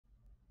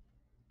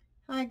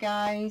Hi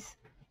guys,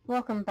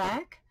 welcome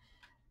back.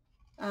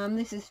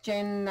 This is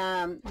Jen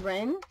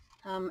Wren,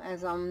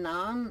 as I'm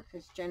known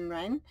as Jen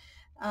Wren.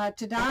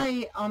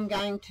 Today I'm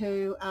going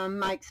to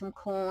make some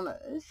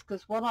corners,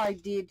 because what I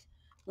did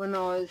when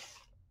I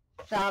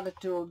started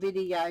to do a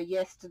video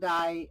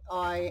yesterday,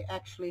 I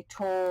actually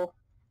tore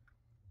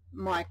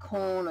my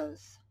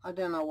corners. I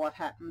don't know what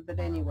happened, but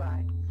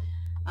anyway,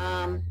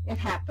 it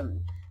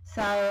happened.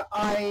 So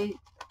I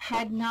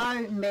had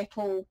no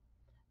metal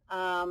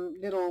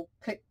little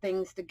clip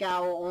things to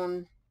go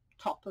on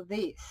top of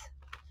this.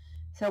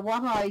 So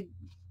what I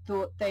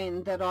thought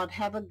then, that I'd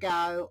have a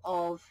go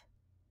of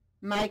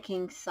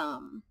making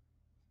some.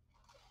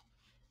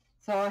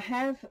 So I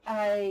have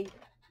a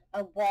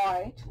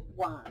white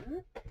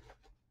one.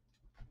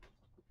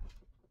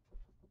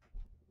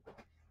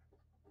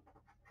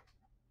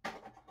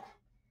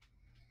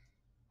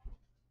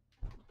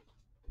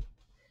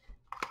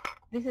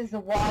 This is the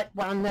white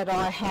one that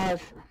I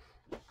have.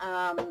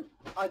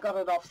 I got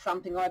it off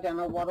something, I don't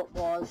know what it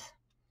was,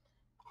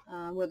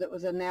 whether it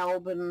was an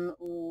album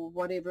or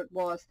whatever it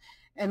was,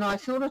 and I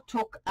sort of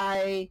took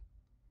a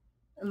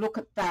look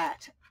at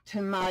that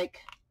to make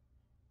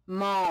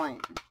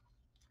mine,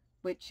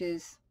 which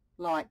is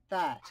like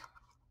that.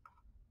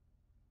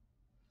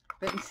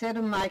 But instead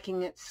of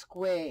making it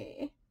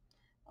square,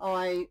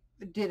 I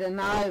did an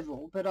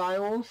oval, but I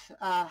also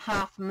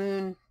half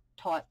moon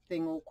type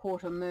thing, or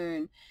quarter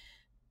moon.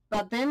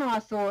 But then I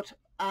thought,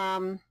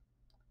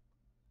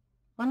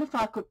 wonder if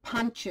I could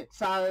punch it.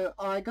 So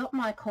I got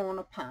my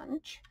corner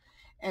punch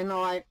and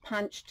I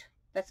punched,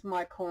 that's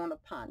my corner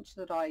punch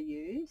that I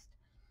used,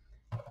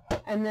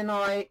 and then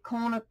I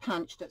corner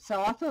punched it.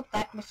 So I thought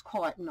that was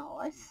quite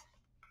nice.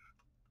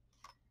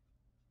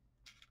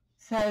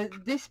 So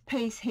this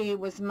piece here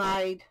was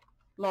made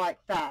like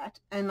that,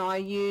 and I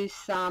used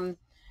some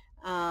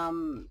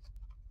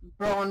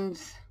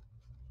bronze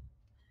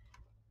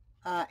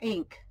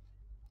ink,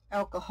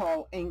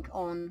 alcohol ink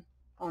on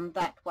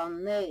that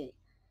one there.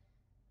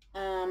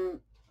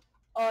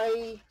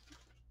 I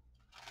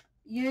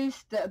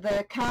used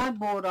the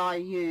cardboard I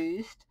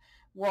used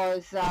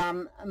was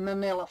a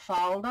manila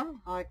folder.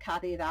 I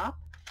cut it up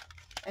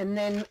and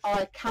then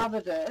I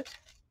covered it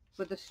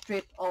with a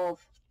strip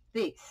of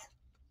this,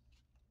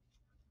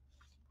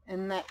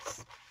 and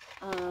that's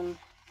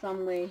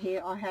somewhere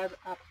here. I have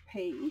a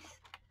piece,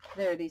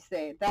 there it is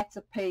there, that's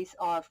a piece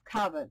I've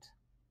covered.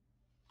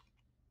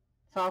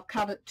 So I've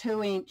cut it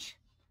 2-inch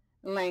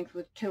length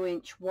with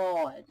 2-inch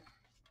wide.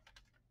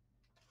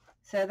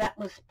 So that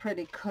was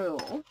pretty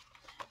cool.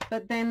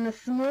 But then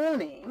this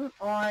morning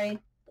I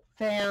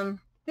found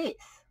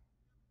this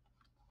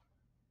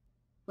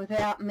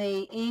without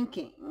me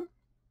inking.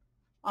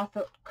 I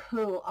thought,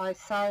 cool, I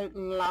so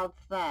love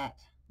that.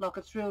 Like,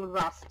 it's real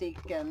rustic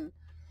and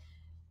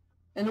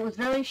it was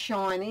very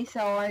shiny,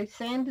 so I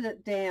sanded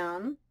it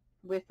down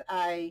with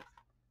a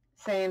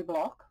sand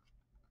block.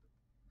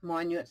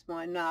 Mind you, it's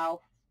my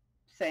nail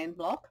sand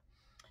block.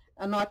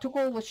 And I took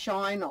all the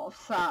shine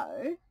off,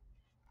 so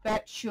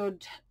that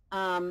should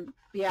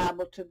be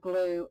able to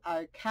glue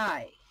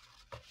okay.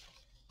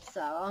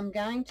 So I'm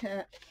going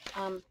to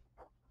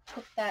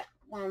put that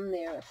one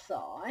there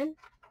aside.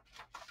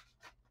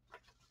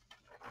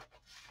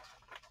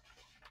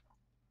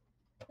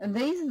 And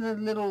these are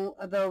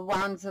the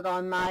ones that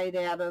I made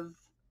out of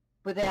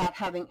without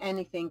having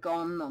anything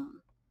on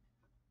them.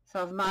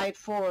 So I've made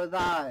 4 of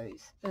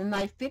those, and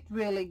they fit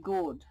really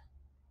good.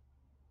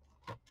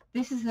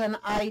 This is an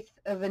 1/8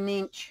 of an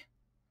inch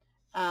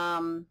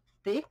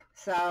thick,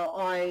 so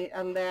I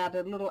allowed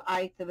a little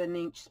 1/8 of an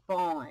inch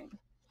spine.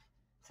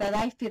 So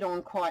they fit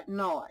on quite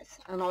nice,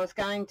 and I was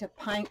going to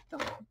paint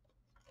them.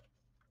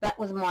 That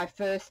was my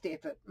first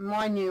effort.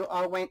 Mind you,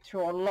 I went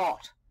through a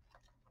lot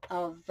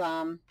of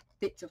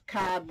bits of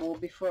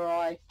cardboard before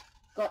I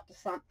got to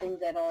something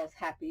that I was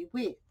happy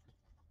with.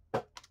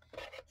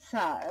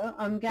 So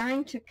I'm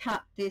going to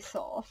cut this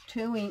off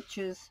 2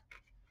 inches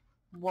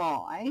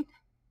wide.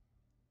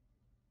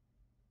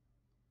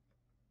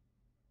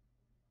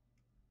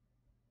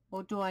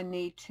 Or do I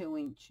need 2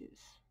 inches?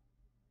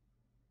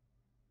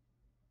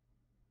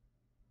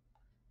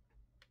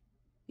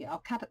 Yeah, I'll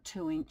cut it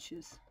 2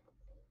 inches.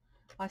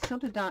 I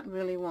sort of don't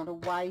really want to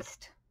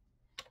waste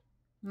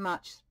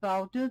much, but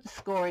I'll do the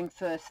scoring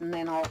first and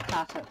then I'll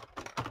cut it.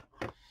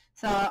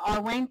 So I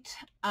went,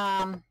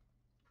 I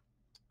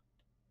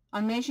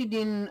measured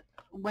in,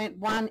 went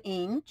 1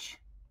 inch.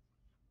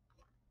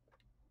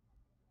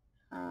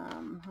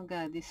 I'll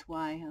go this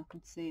way, I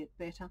can see it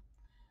better.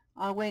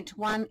 I went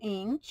 1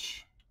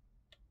 inch.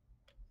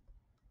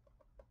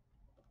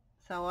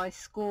 So I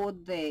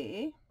scored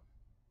there.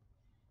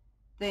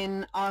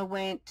 Then I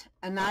went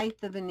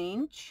 1/8 of an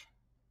inch.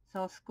 So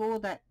I'll score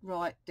that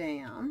right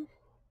down.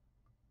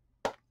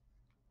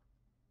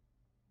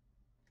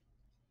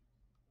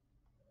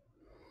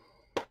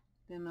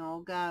 Then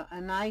I'll go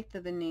 1/8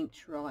 of an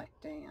inch right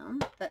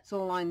down. That's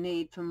all I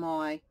need for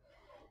my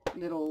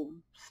little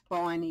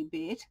spiny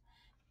bit.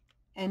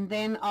 And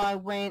then I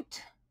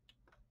went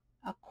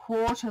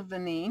 1/4 of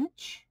an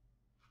inch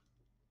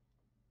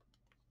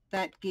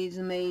that gives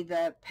me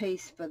the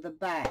piece for the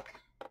back.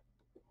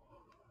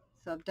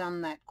 So I've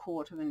done that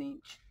 1/4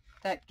 inch.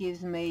 That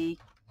gives me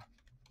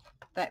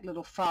that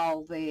little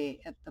fold there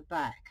at the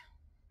back.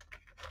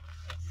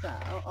 So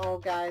I'll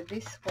go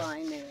this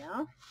way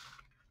now.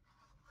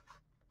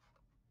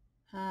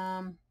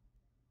 Oh,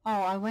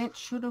 I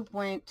should have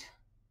went,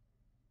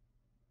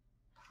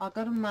 I've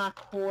got to mark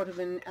 1/4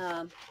 inch,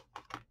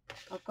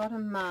 I've got to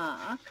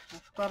mark, I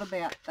forgot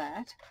about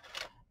that.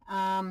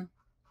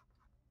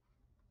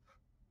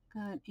 Go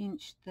 1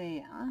 inch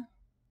there.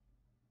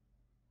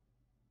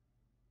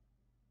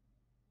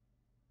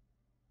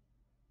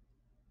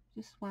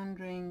 Just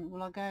wondering,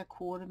 will I go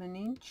 1/4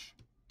 inch?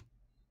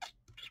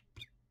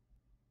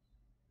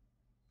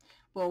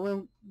 Well,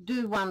 we'll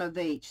do one of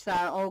each. So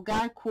I'll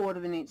go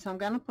 1/4 inch. So I'm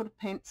going to put a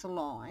pencil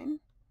line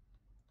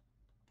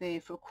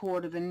there for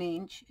 1/4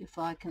 inch if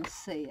I can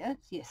see it.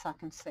 Yes, I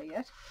can see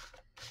it.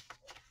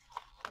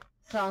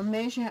 So I'll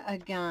measure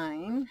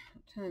again.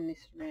 Turn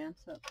this around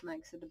so it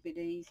makes it a bit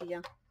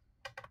easier.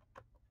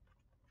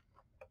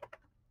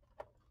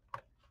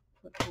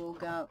 But we'll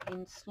go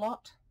in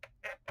slot.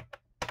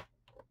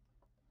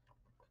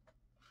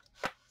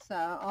 So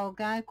I'll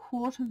go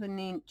 1/4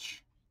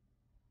 inch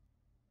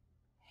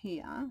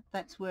here.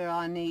 That's where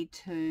I need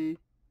to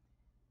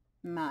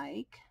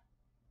make,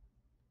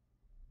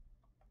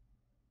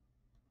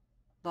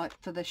 like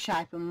for the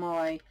shape of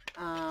my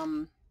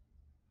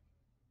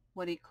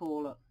what do you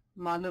call it,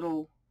 my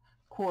little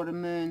 1/4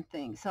 moon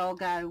thing. So I'll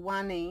go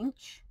 1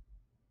 inch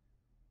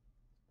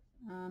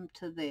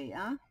to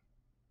there.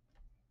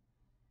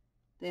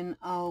 Then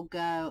I'll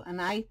go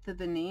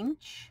 1/8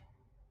 inch,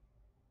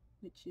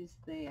 which is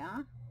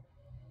there.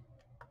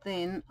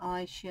 Then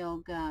I shall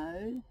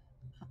go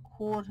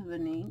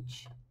 1/4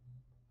 inch.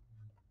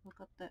 I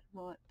got that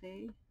right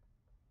there.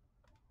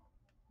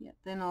 Yep.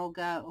 Then I'll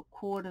go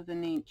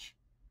 1/4 inch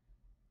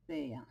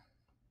there.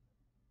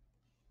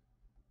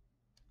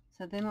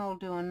 So then I'll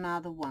do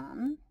another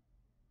one.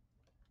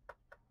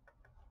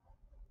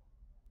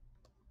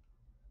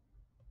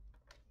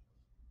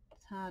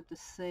 It's hard to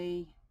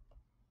see.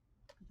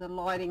 The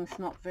lighting's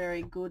not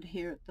very good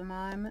here at the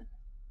moment.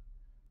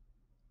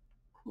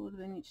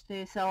 1/4 inch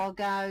there. So I'll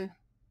go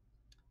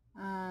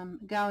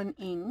 1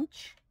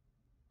 inch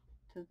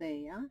to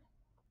there.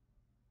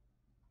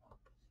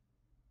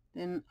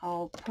 Then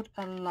I'll put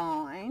a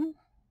line.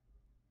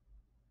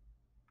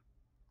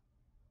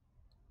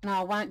 No,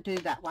 I won't do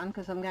that one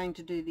because I'm going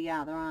to do the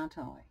other, aren't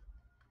I?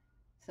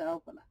 So I'll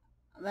put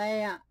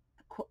there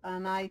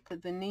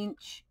 1/8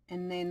 inch,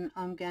 and then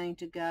I'm going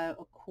to go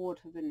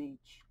 1/4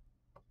 inch.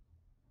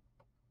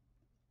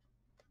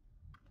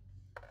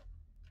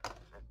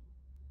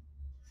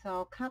 So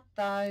I'll cut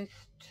those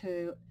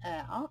two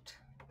out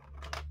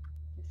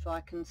if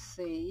I can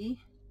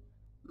see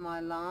my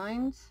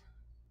lines.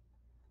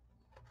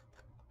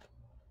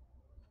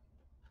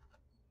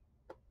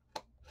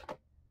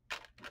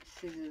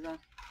 Scissors are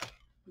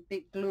a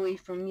bit gluey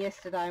from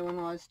yesterday when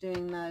I was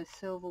doing those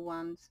silver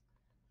ones.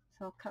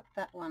 So I'll cut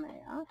that one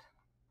out.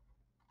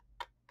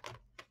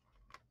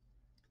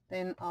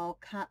 Then I'll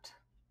cut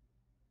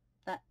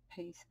that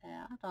piece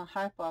out. I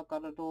hope I've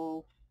got it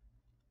all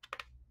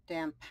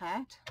down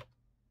pat.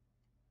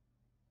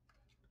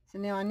 So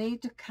now I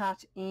need to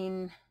cut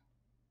in,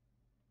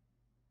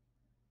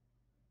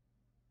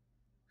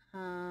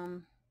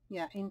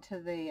 yeah,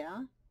 into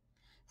there.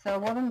 So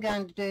what I'm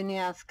going to do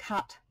now is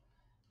cut,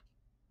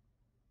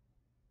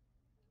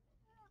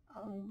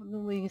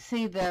 we can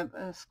see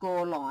the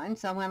score line,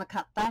 so I'm going to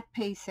cut that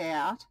piece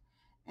out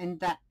and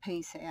that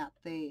piece out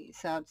there.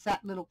 So it's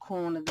that little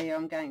corner there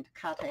I'm going to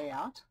cut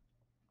out.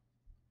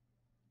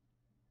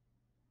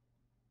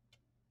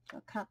 So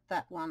I'll cut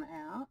that one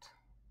out.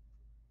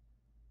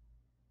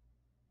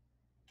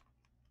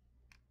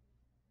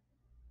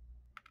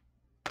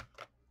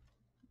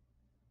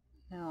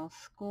 Now I'll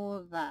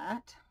score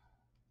that,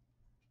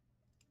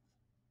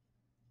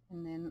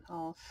 and then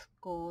I'll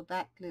score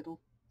that little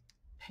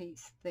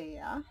piece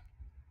there.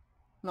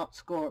 Not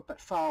score it,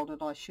 but fold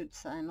it, I should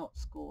say, not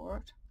score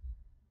it.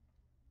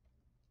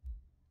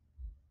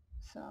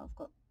 So I've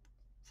got,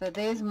 so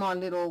there's my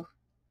little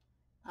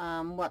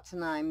what's the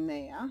name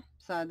there.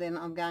 So then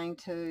I'm going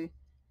to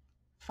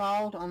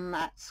fold on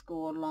that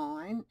score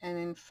line and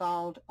then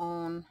fold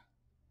on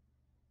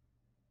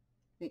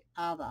the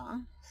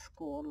other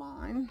score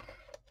line.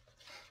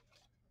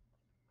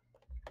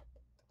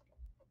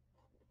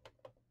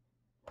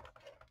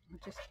 I'll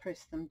just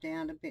press them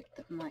down a bit,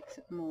 that makes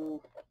it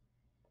more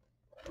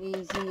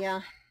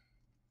easier.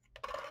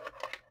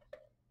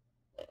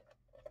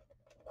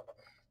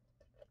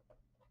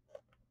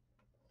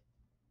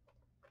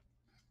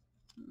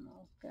 And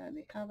I'll go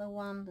the other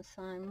one the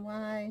same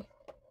way.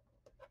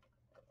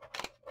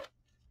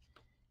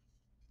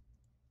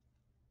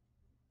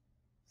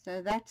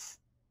 So that's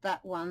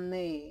that one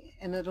there,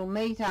 and it'll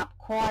meet up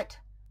quite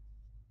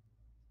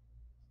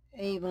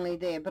evenly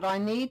there, but I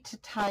need to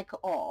take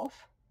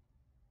off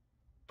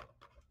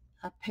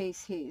a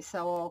piece here,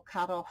 so I'll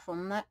cut off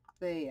from that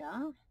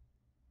there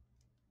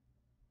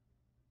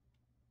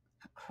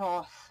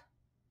across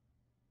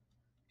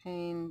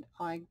and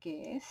I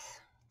guess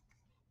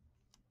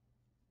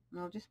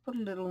I'll just put a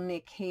little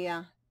nick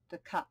here to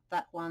cut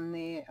that one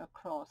there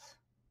across.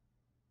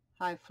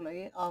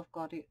 Hopefully I've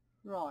got it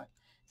right.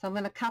 So I'm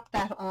going to cut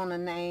that on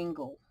an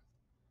angle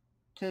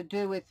to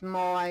do with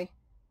my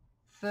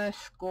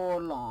first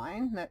score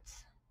line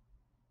that's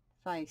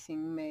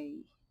facing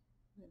me.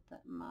 There's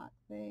that mark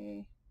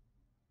there.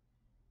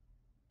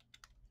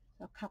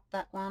 So I'll cut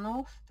that one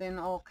off, then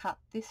I'll cut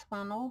this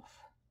one off.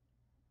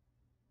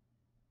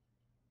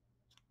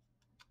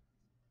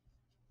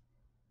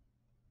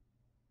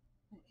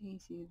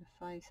 Easier to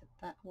face it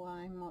that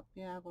way, might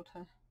be able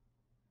to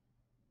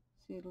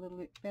see it a little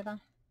bit better.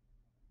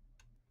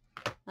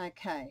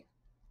 Okay,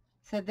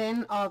 so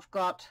then I've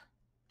got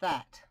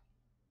that.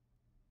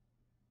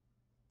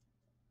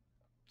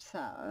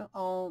 So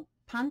I'll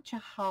punch a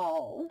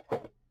hole.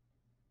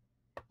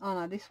 Oh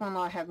no, this one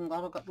I haven't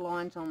got, I've got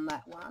lines on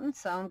that one.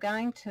 So I'm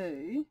going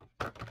to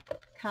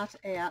cut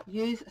out,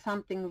 use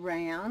something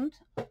round,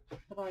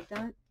 but I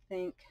don't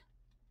think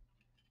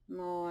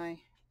my,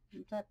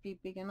 would that be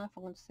big enough?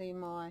 I can see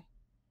my,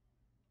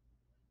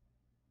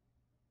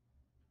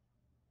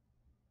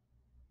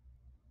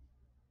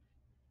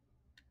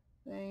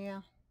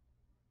 there.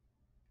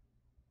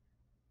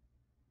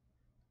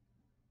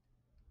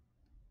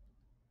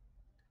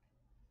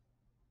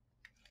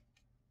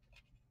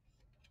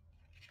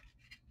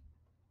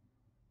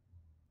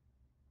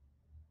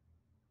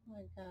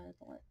 It goes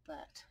like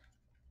that,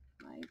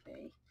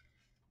 maybe.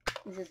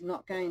 This is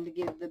not going to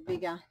give the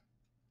bigger,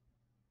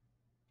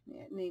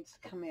 yeah, it needs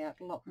to come out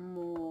a lot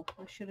more.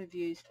 I should have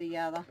used the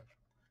other.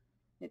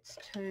 It's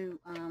too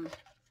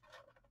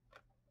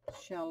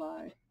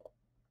shallow.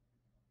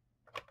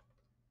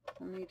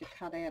 I need to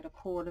cut out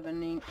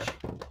 1/4 inch.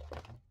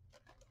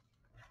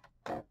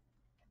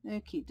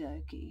 Okie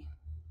dokie.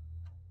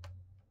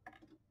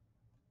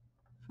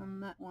 From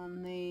that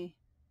one there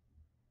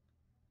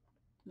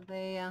to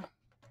there,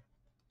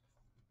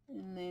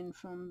 and then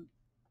from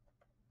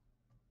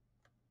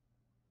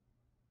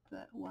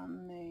that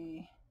one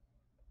there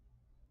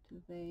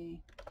to there,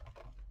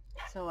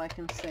 so I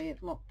can see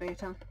it a lot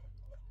better.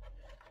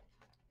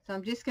 So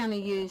I'm just going to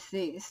use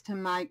this to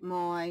make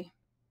my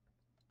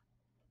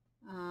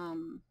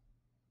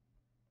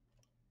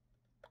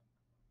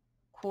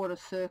quarter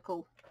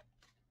circle,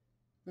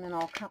 and then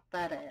I'll cut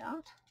that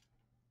out.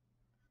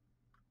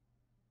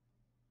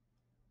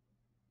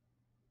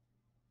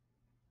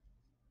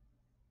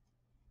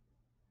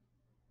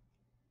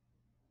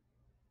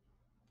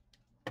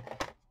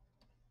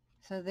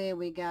 So there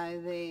we go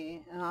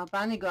there, and I've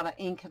only got to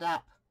ink it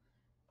up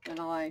when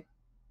I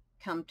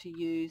come to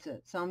use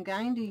it. So I'm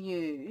going to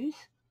use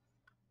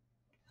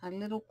a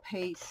little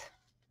piece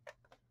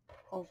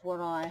of what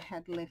I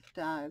had left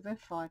over,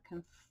 if I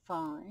can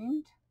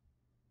find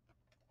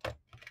that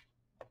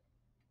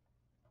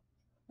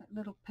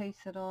little piece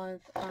that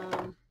I've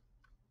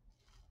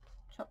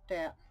chopped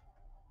out.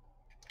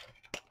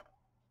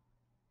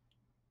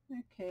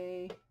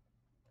 Okay,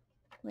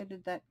 where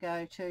did that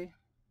go to?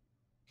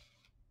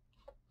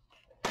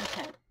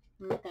 Okay,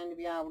 I'm not going to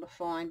be able to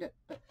find it,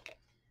 but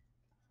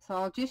so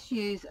I'll just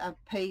use a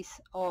piece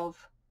of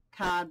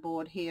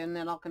cardboard here, and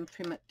then I can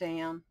trim it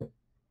down.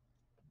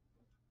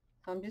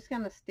 So I'm just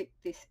going to stick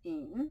this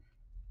in.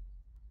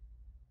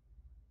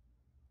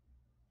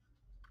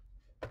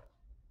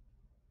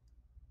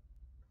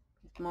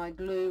 If my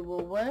glue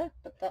will work,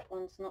 but that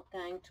one's not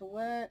going to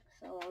work,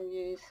 so I'll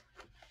use,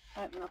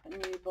 open up a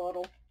new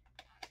bottle.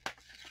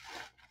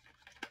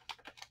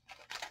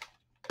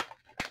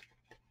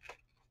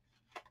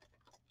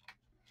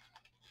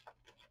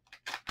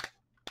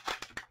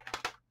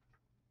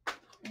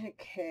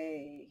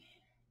 Okay,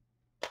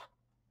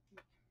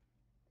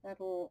 that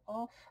all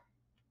off,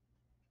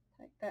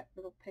 take that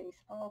little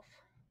piece off,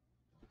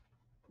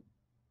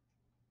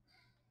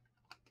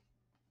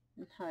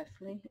 and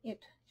hopefully it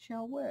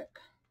shall work.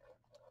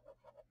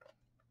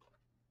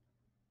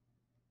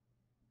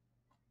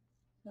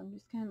 So I'm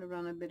just going to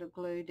run a bit of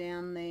glue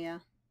down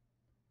there,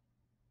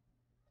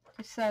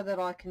 just so that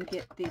I can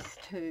get this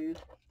to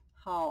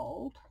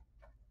hold.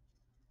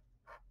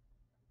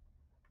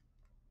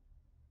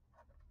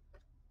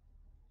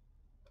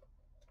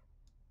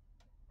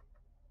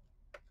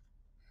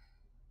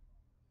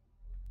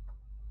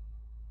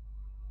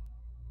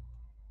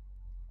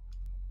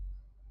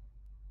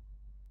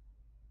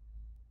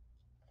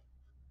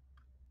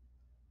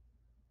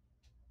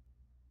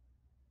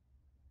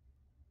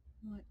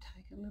 Might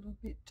take a little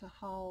bit to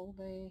hold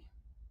there.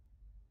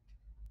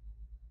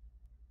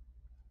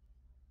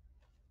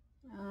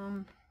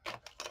 I'll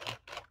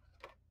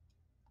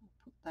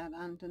put that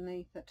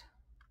underneath it.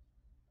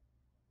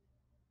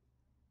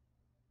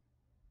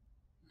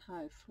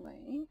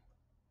 Hopefully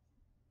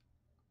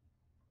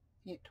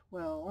it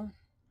will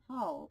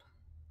hold.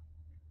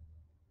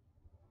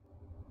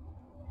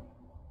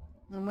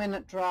 And when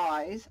it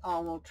dries, I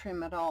will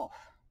trim it off.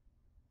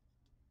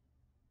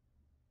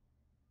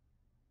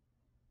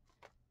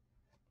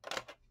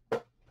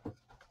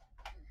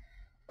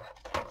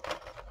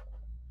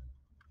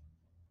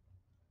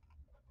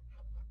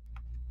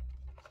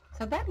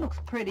 So that looks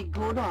pretty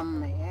good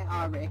on there,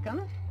 I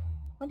reckon.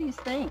 What do you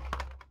think?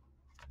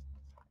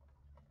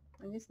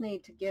 I just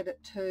need to get it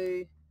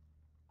to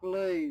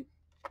glue.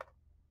 As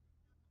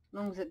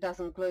long as it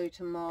doesn't glue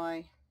to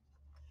my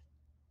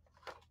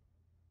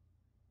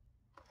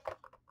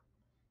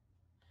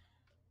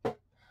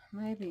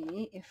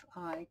maybe if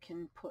I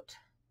can put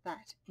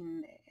that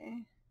in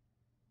there,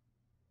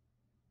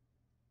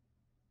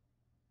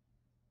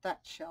 that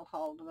shall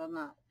hold it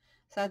enough.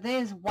 So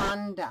there's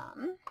one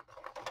done.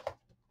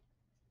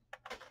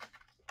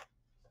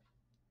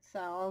 So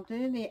I'll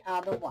do the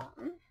other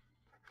one.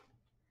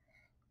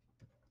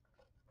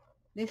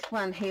 This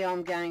one here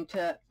I'm going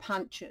to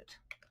punch it,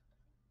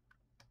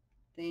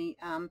 the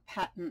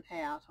pattern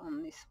out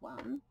on this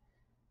one.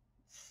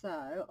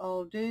 So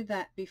I'll do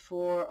that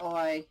before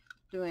I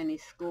do any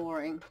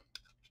scoring,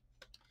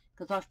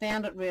 because I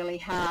found it really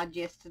hard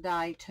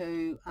yesterday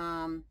to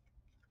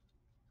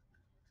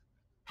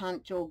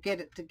punch or get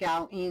it to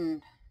go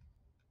in.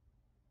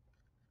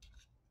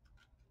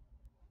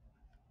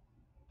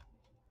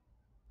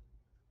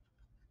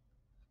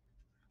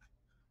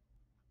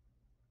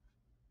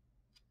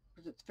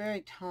 Because it's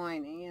very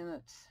tiny and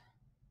it's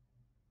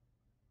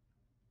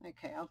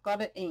okay. I've got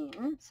it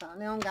in, so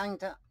now I'm going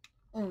to,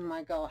 oh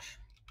my gosh,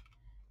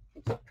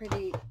 it's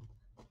pretty,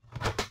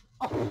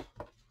 oh,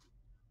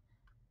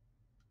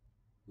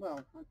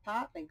 well, I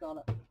partly got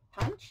it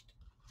punched.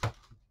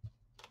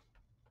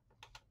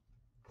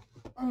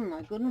 Oh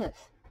my goodness,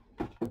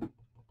 it's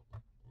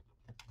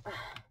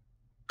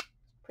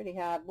pretty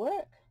hard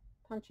work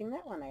punching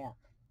that one out.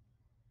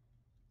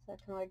 So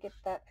can I get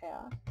that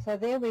out? So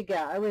there we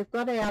go, we've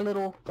got our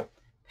little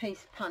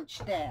piece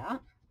punched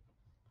out.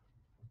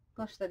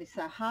 Gosh, that is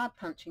so hard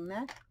punching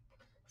that.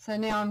 So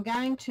now I'm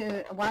going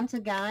to once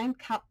again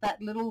cut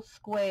that little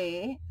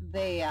square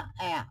there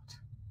out.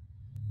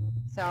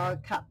 So I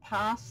cut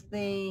past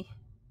the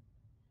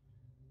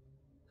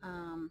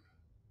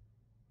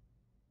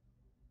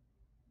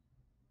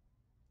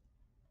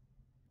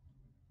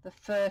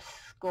first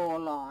score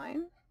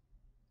line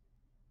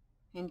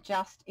and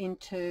just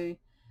into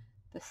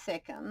the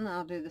second.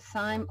 I'll do the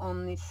same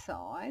on this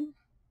side.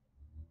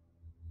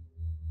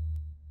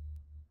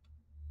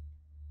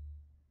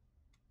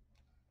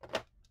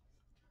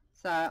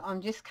 So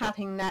I'm just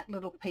cutting that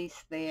little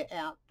piece there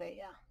out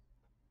there.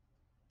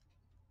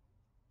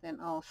 Then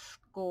I'll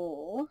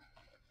score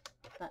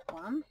that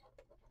one.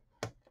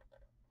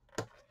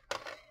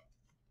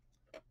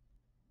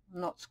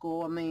 Not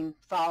score, I mean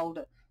fold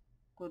it.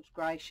 Good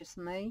gracious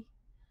me.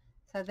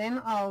 So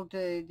then I'll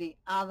do the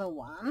other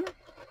one.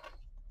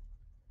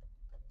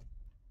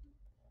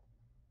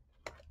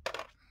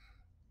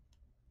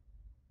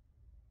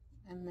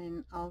 And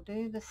then I'll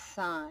do the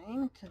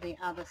same to the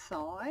other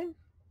side.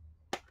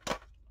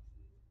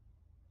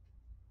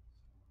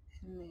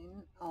 And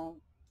then I'll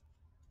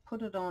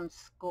put it on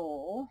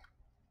score.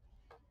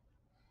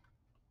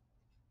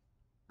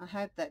 I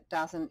hope that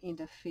doesn't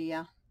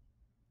interfere.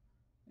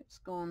 It's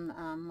gone,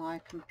 my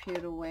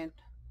computer went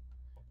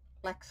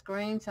black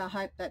screen, so I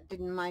hope that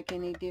didn't make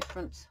any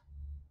difference.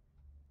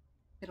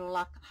 Bit of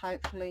luck,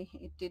 hopefully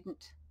it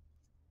didn't.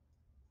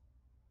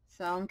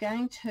 So I'm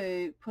going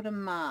to put a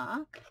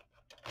mark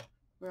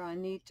where I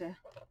need to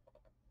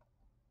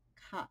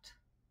cut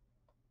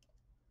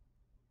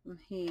from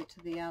here to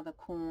the other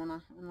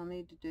corner, and I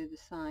need to do the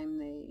same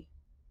there.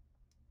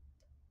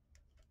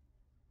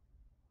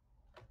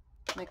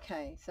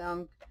 Okay, so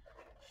I'm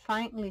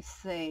faintly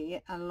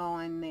see a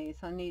line there,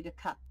 so I need to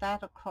cut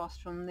that across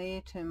from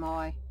there to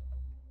my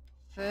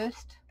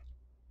first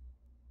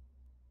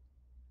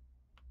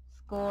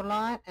score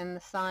line, and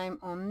the same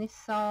on this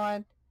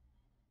side.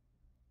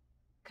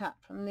 Cut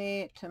from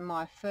there to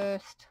my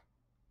first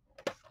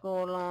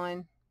score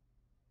line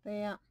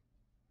there,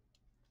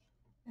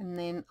 and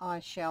then I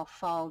shall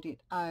fold it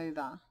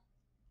over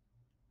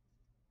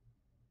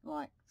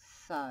like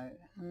so.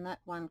 And that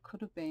one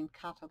could have been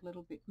cut a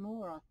little bit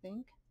more, I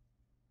think.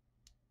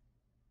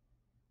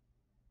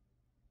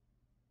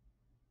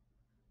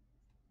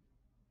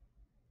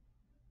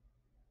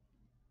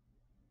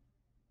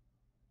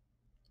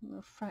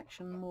 A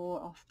fraction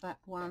more off that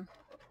one.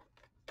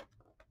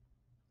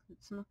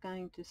 It's not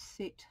going to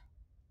sit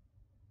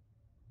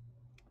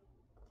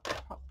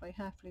properly.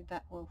 Hopefully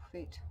that will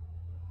fit.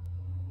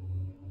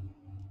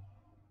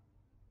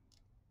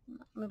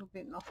 A little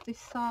bit off this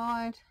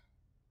side.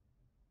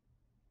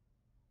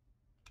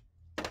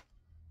 Let's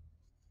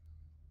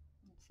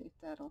see if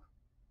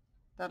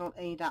that'll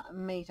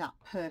meet up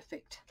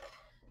perfect.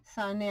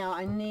 So now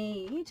I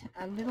need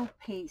a little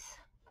piece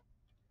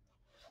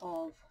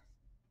of,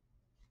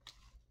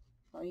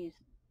 well,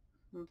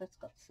 that's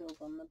got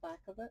silver on the back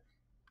of it.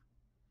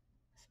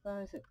 I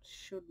suppose it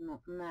should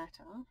not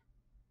matter.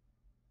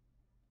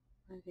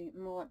 I think it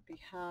might be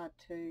hard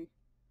to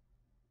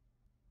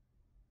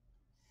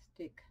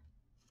stick.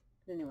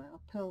 But anyway,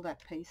 I'll peel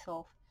that piece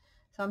off.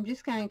 So I'm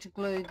just going to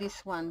glue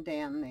this one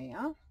down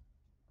there.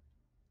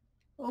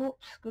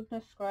 Oops,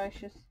 goodness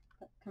gracious,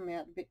 that came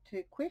out a bit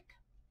too quick.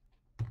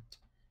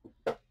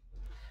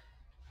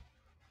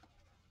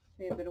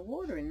 fair bit of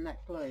water in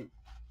that glue.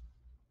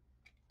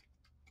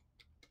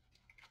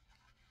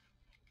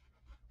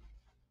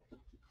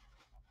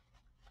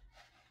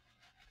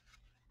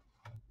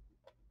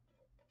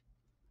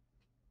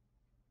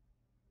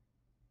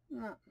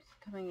 No, it's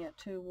coming out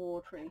too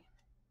watery.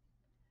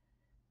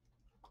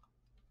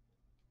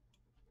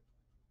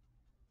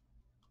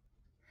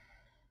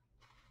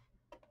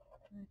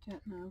 I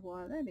don't know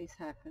why that is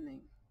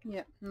happening.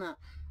 Yep, no.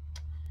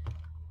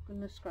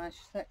 Goodness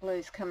gracious, that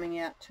glue's coming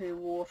out too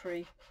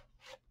watery.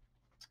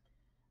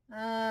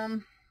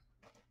 Some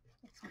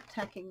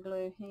tacky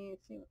glue here,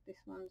 see what this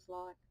one's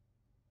like.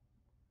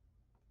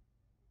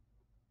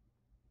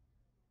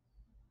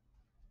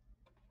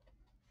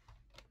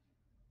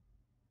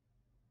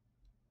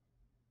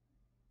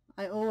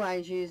 I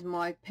always use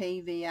my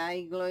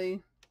PVA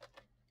glue,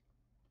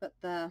 but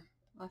I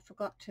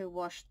forgot to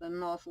wash the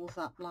nozzles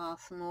up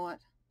last night.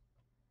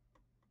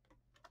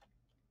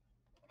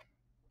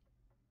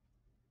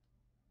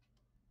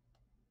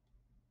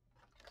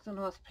 Because when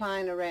I was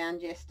playing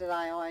around yesterday,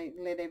 I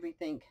let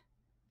everything,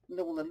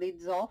 all the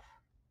lids off,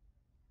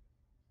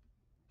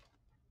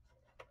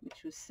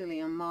 which was silly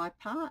on my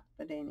part,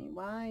 but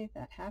anyway,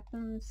 that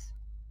happens.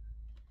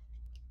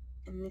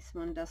 And this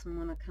one doesn't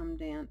want to come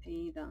down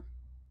either,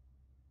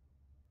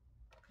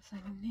 because I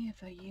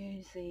never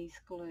use these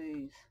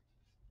glues.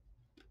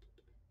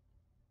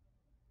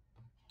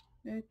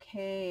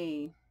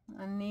 Okay,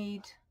 I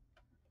need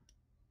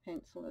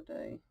pencil to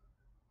do.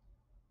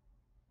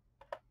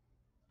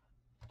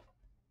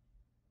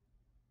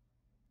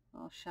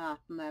 I'll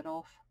sharpen that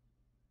off.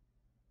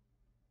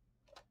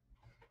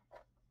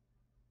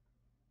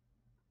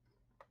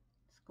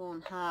 It's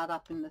gone hard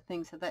up in the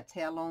thing, so that's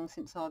how long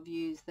since I've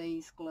used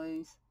these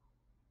glues.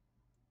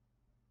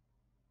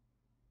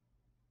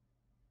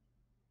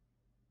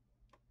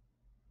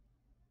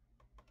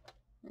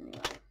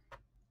 Anyway,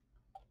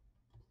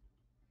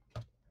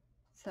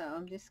 so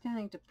I'm just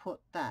going to put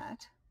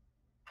that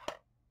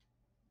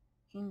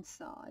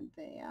inside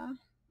there.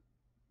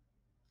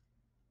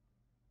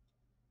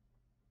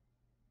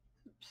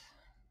 Oops.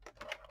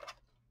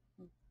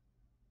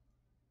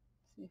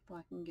 See if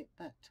I can get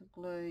that to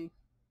glue.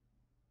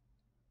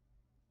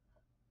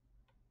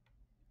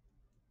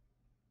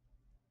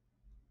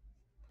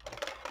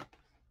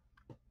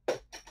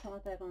 Try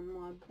that on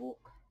my book.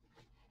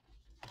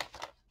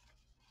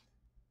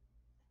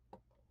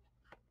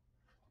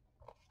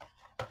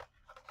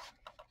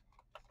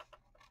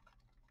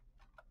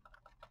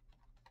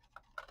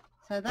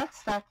 So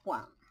that's that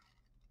one,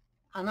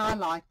 and I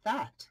like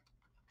that.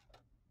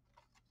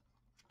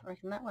 I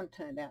reckon that one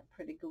turned out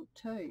pretty good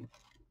too.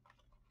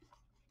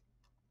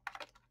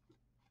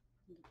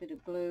 There's a bit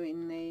of glue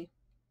in there,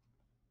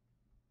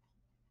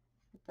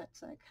 but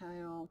that's okay,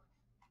 as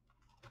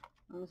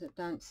long as it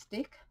don't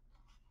stick.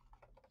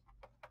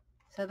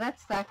 So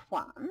that's that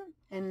one,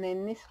 and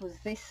then this was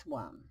this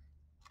one.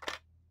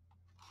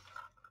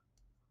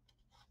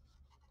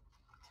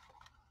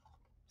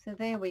 So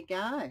there we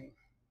go.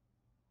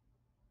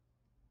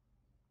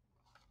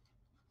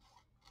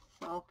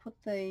 So I'll put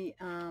the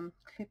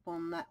clip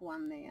on that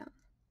one now,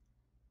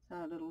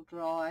 so it'll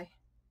dry,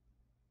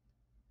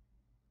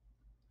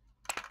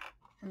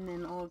 and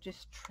then I'll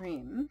just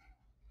trim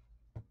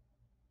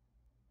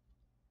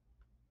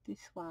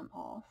this one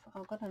off.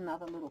 I've got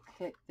another little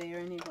clip there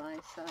anyway,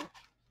 so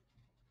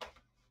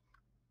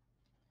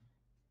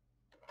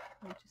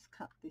I'll just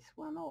cut this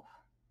one off.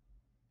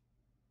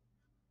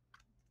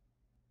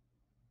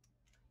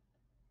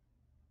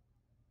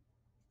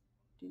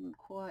 Didn't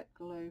quite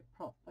glue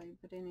properly,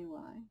 but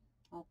anyway,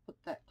 I'll put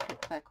that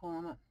clip back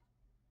on it.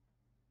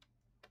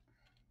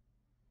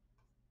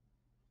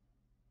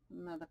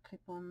 Another clip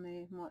on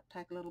there, might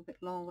take a little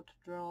bit longer to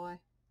dry.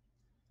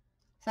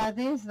 So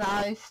there's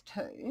those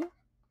two.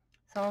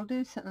 So I'll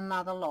do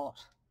another lot.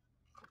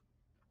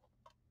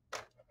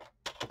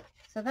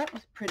 So that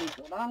was pretty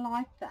good. I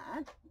like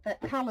that.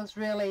 That colour's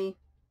really,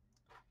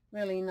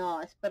 really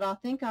nice. But I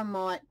think I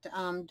might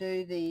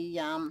do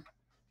the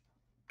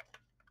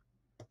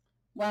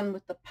one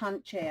with the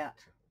punch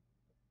out.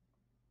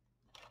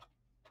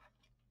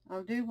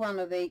 I'll do one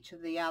of each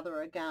of the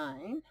other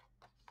again.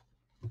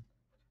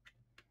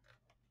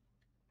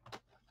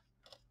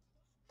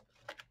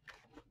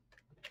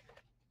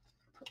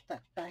 Put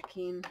that back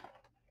in.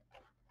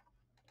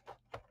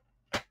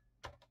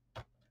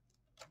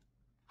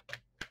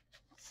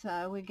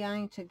 So we're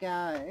going to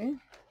go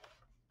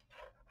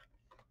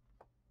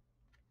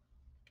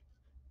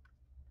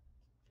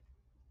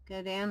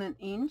down an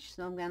inch,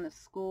 so I'm going to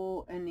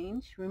score an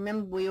inch.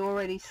 Remember, we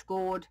already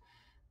scored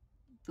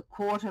the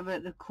quarter of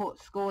it,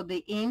 scored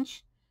the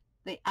inch,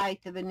 the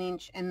eighth of an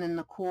inch, and then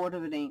the quarter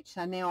of an inch.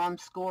 So now I'm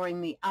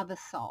scoring the other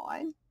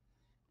side.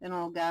 Then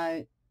I'll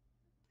go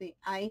the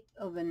eighth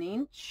of an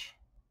inch,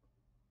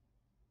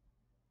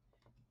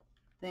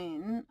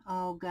 then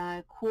I'll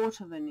go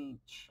quarter of an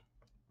inch.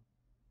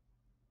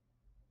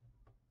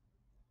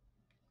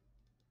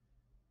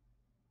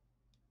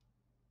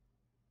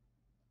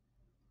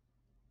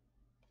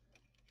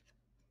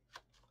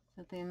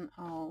 So then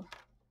I'll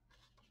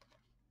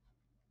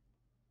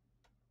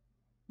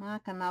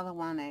mark another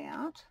one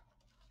out,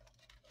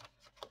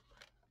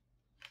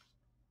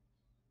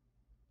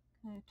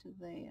 go to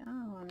there.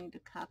 Oh, I need to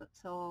cut it,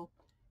 so I'll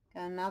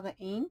go another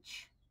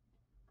inch,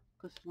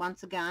 because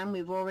once again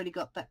we've already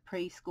got that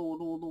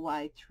pre-scored all the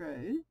way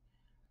through.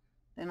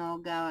 Then I'll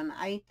go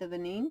 1/8 of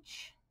an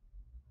inch,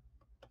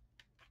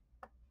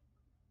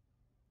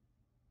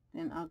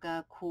 then I'll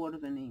go 1/4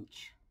 of an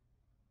inch.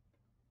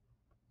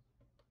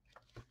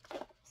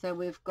 So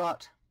we've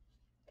got,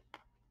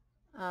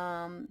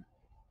 can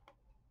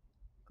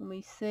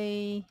we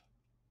see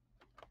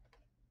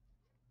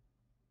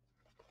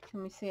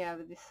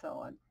over this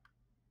side?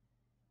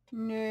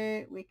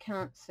 No, we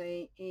can't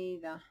see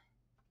either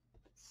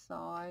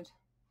side.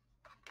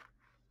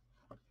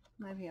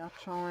 Maybe I'll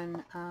try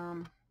and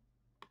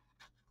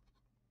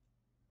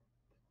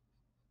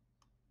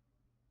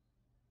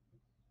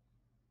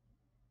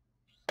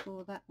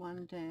score that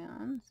one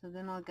down. So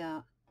then I'll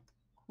go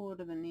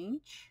 1/4 of an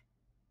inch.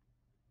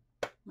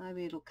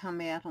 Maybe it'll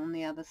come out on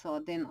the other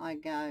side. Then I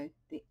go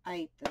the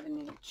 1/8 of an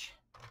inch.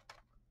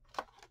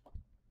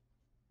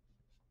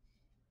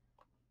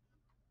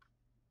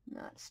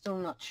 No, it's still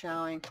not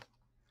showing.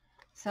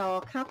 So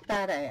I'll cut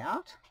that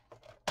out.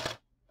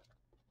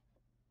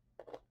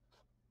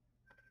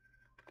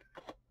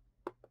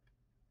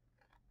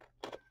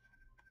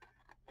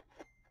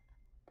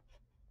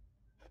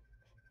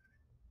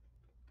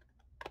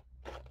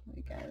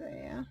 We go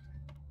there.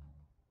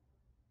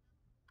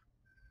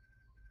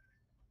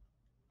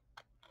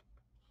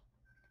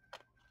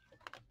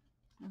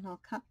 And I'll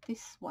cut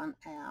this one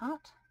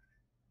out.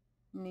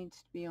 It needs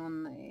to be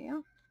on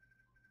there.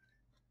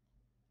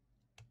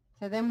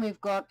 So then we've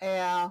got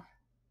our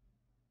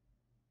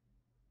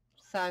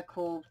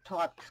so-called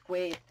type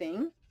square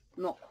thing.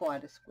 Not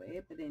quite a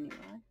square, but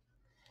anyway.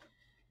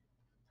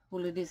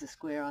 Well, it is a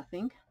square, I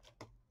think.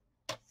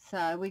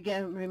 So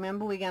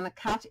remember, we're going to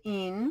cut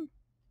in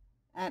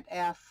at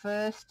our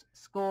first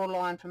score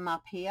line from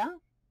up here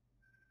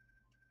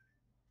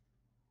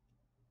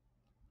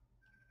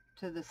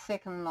to the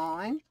second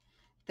line.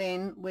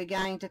 Then we're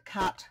going to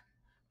cut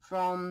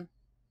from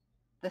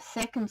the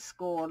second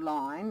score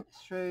line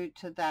through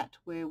to that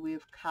where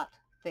we've cut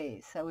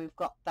there. So we've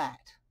got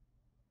that.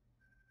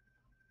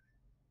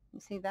 You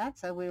see that?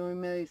 So we'll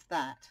remove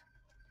that.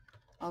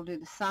 I'll do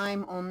the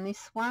same on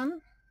this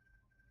one.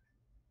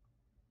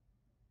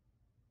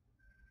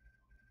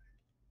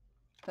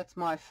 That's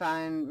my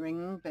phone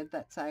ringing, but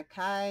that's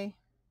okay.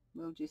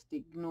 We'll just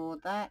ignore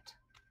that.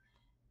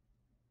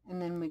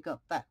 And then we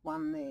got that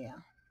one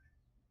there.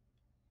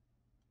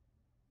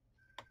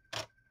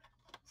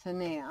 So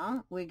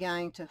now we're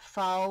going to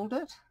fold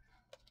it,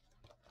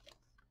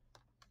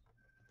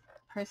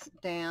 press it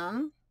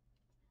down,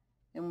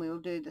 and we'll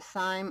do the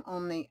same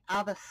on the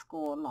other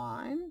score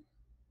line.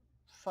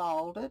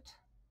 Fold it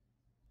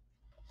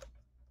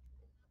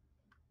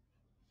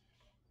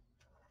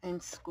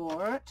and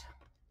score it.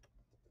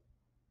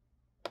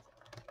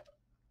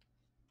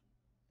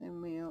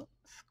 Then we'll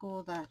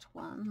score that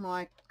one.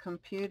 My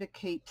computer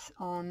keeps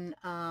on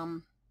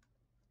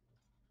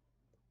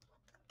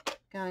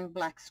going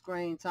black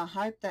screen, so I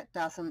hope that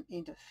doesn't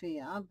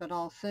interfere, but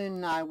I'll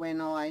soon know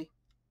when I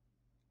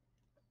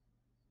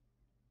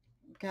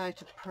go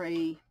to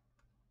pre-watch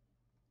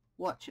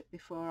it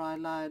before I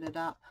load it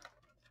up.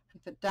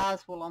 If it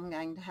does, well, I'm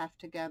going to have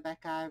to go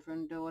back over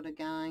and do it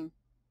again.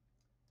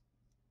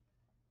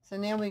 So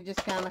now we're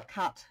just going to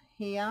cut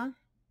here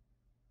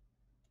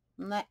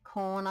in that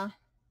corner,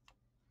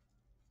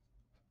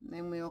 and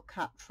then we'll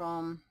cut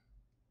from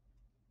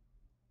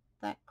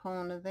that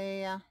corner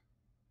there,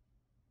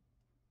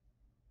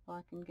 if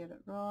I can get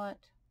it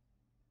right.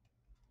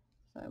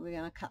 So we're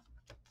going to cut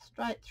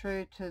straight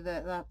through to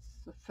that's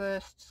the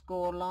first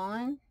score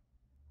line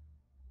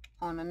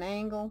on an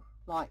angle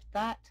like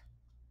that.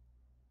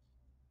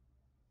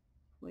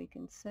 We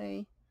can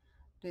see,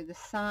 do the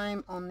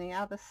same on the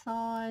other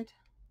side,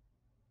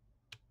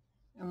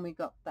 and we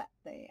got that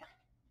there.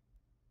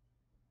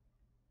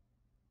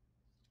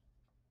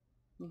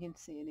 You can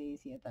see it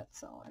easier that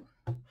side.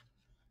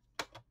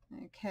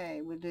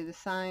 Okay, we'll do the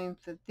same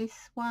for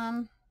this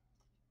one,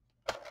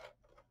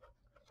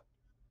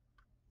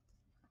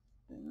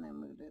 and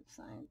then we'll do the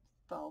same,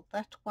 fold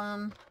that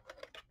one,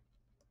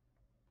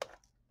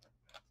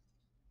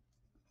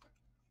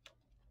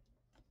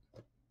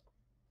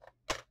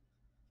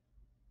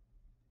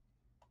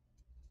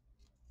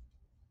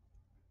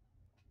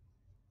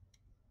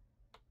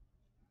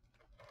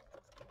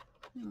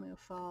 and we'll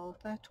fold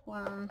that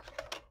one,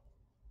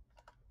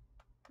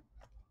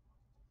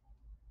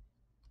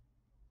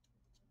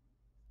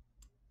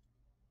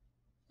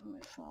 and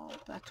we'll fold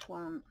that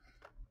one,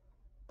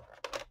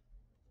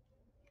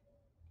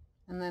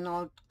 and then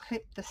I'll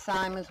clip the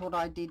same as what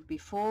I did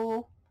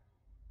before.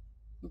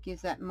 It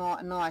gives that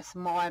nice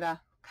miter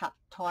cut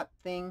type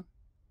thing.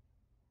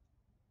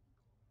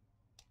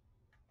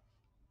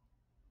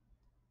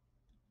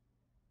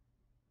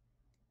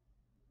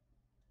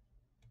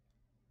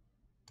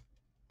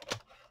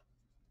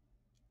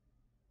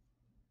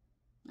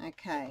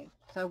 Okay,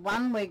 so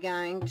one we're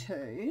going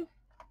to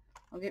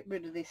I'll get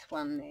rid of this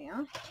one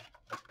now.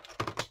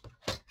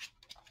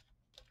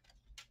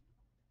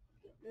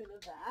 Get rid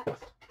of that.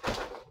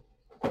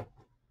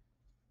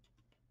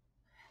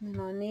 And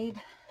then I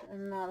need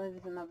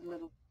there's another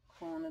little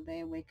corner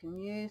there we can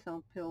use.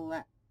 I'll peel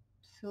that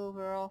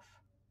silver off.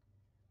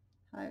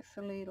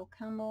 Hopefully it'll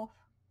come off.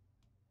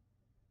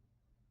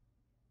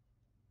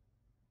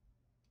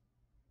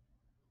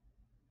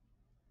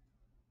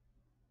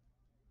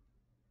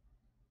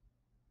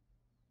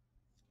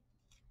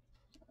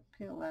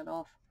 Peel that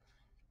off.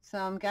 So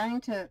I'm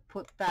going to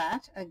put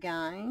that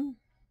again.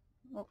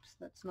 Oops,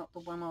 that's not the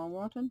one I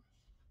wanted.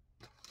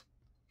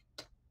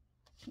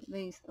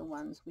 These are the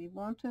ones we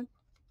wanted.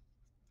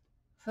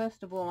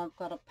 First of all, I've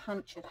got to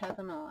punch it,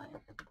 haven't I?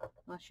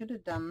 I should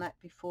have done that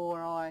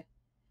before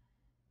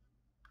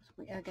because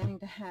we are going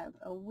to have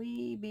a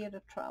wee bit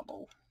of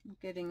trouble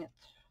getting it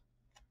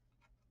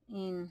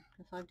in,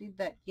 because I did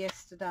that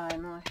yesterday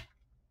and I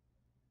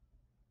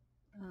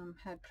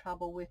had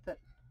trouble with it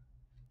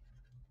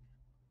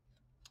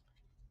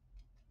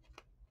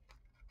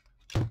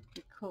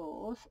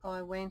because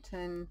I went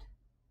and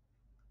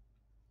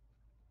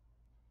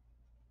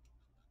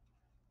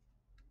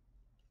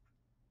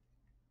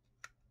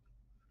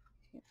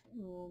if it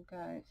will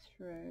go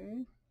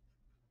through.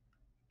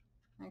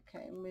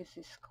 Okay, where's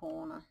this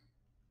corner?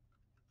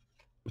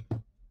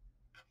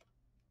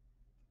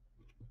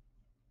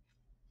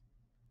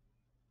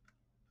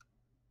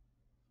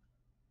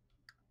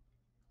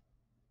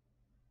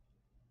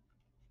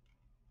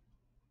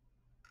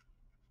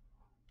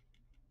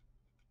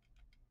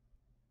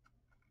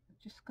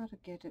 Just got to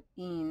get it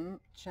in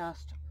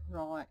just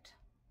right.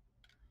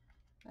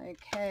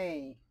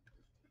 Okay,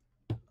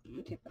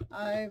 tip it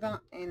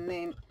over and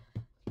then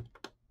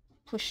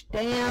push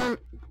down.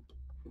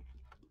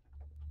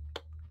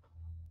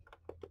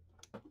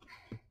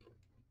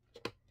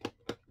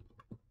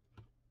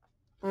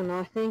 And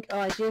I think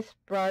I just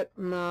broke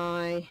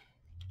my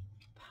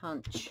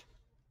punch.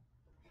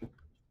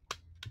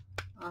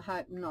 I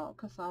hope not,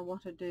 because I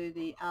want to do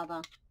the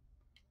other.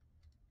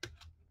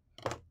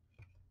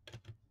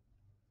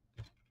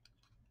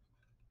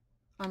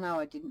 I know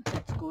I didn't,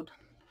 that's good,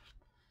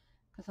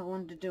 because I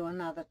wanted to do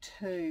another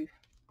two.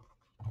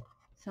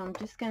 So I'm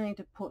just going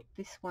to put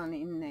this one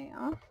in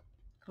now,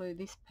 glue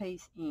this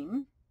piece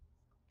in.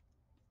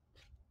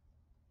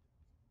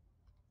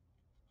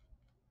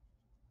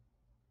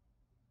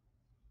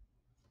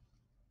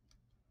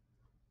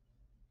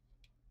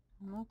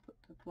 And I'll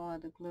apply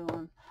the glue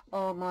on.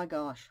 Oh my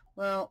gosh,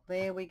 well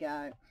there we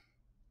go.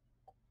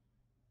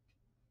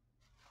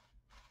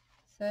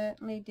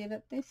 Certainly did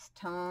it this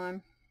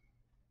time.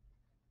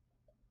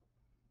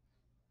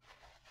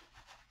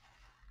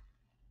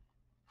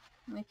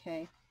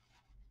 Okay.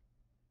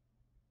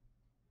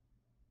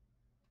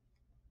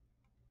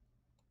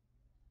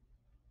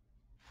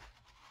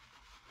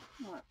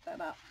 Wipe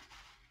that up.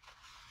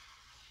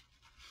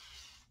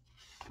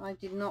 I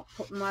did not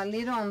put my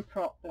lid on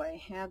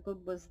properly. How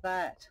good was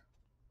that?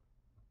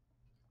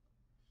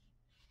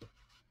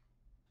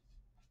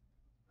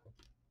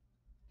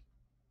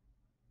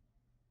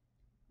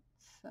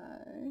 So,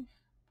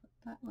 put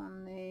that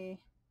one there.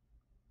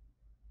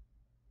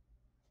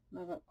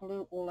 I've got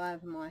glue all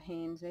over my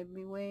hands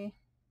everywhere.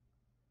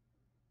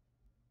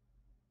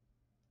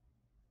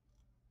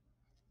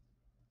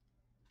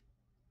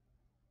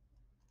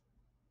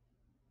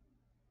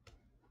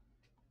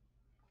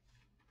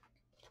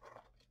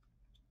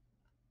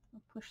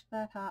 I'll push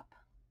that up.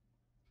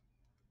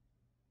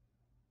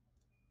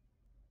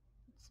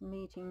 It's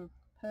meeting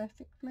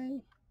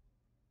perfectly.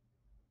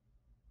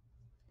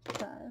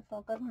 So if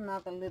I've got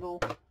another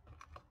little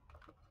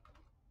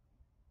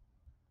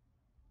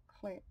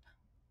clip,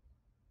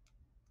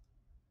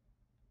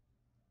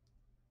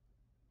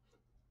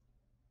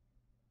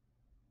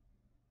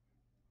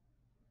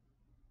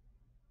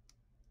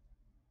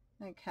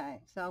 okay,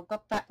 so I've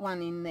got that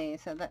one in there,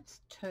 so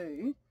that's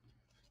two.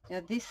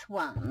 Now this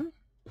one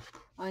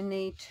I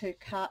need to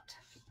cut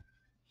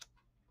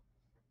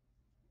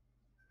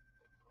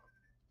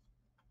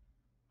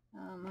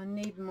I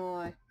need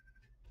my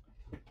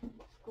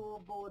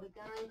scoreboard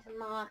again to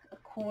mark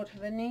 1/4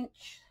 of an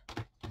inch.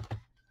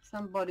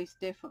 Somebody's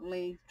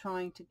definitely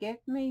trying to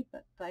get me,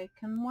 but they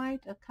can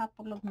wait a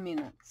couple of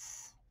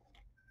minutes.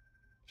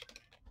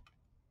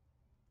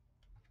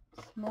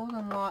 It's more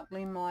than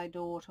likely my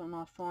daughter, and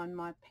I find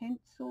my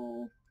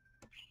pencil.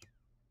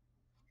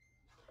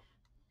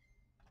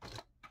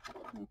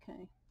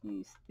 Okay,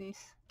 use this.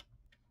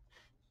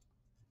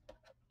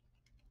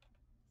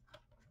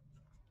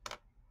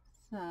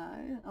 So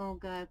I'll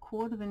go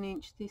 1/4 of an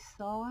inch this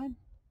side,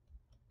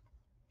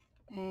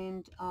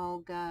 and I'll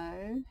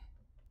go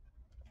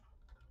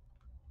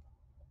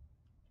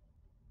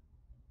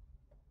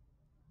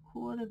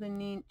quarter of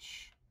an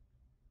inch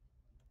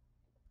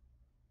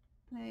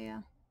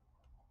there,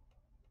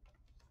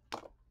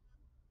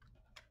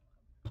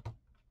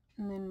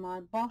 and then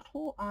my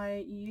bottle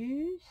I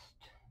used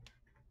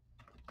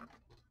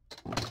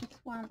this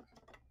one.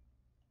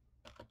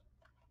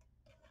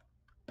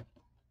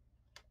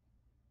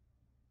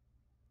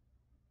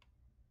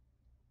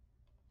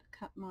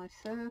 cut my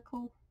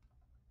circle.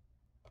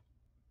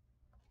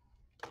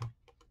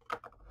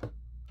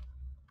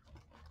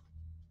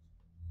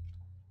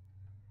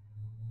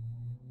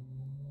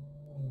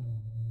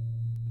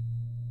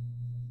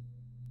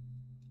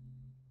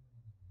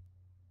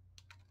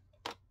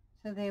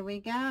 So there we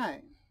go,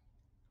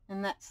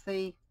 and that's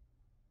the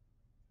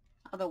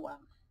other one.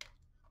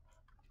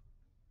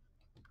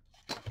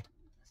 So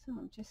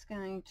I'm just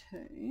going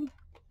to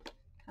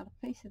cut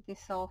a piece of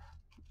this off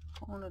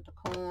corner to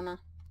corner.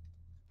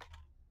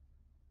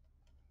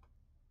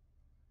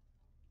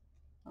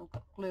 I've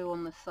got glue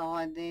on the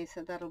side there,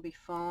 so that'll be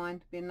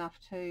fine, be enough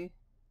to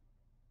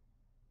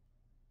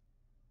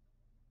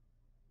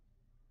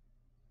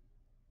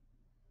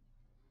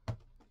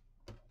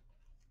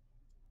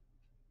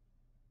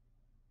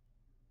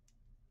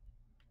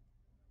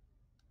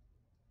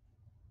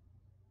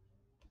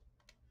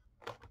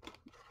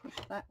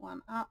push that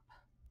one up.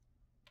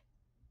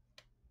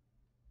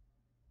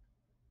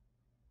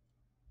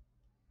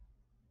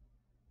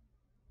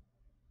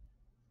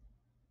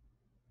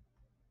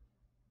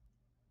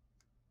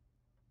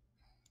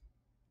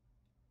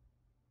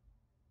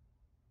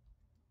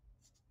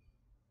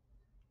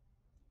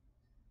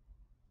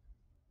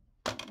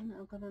 And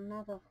I've got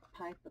another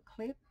paper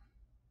clip,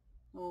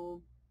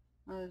 or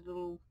those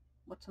little,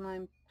 what's the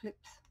name,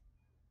 clips.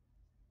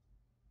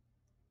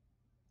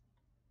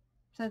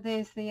 So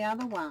there's the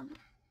other one.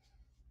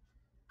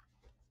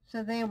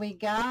 So there we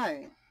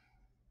go.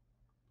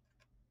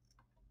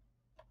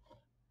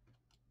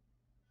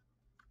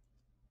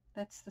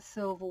 That's the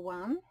silver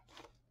one.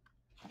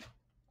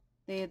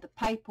 They're the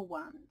paper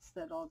ones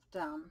that I've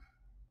done.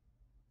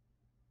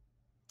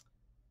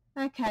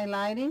 Okay,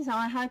 ladies,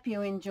 I hope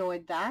you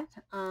enjoyed that.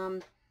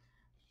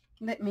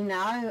 Let me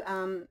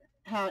know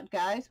how it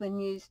goes when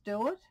you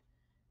do it.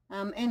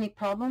 Any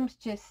problems,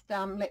 just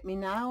let me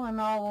know, and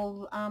I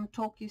will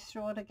talk you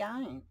through it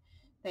again.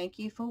 Thank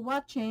you for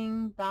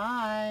watching.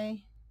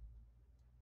 Bye.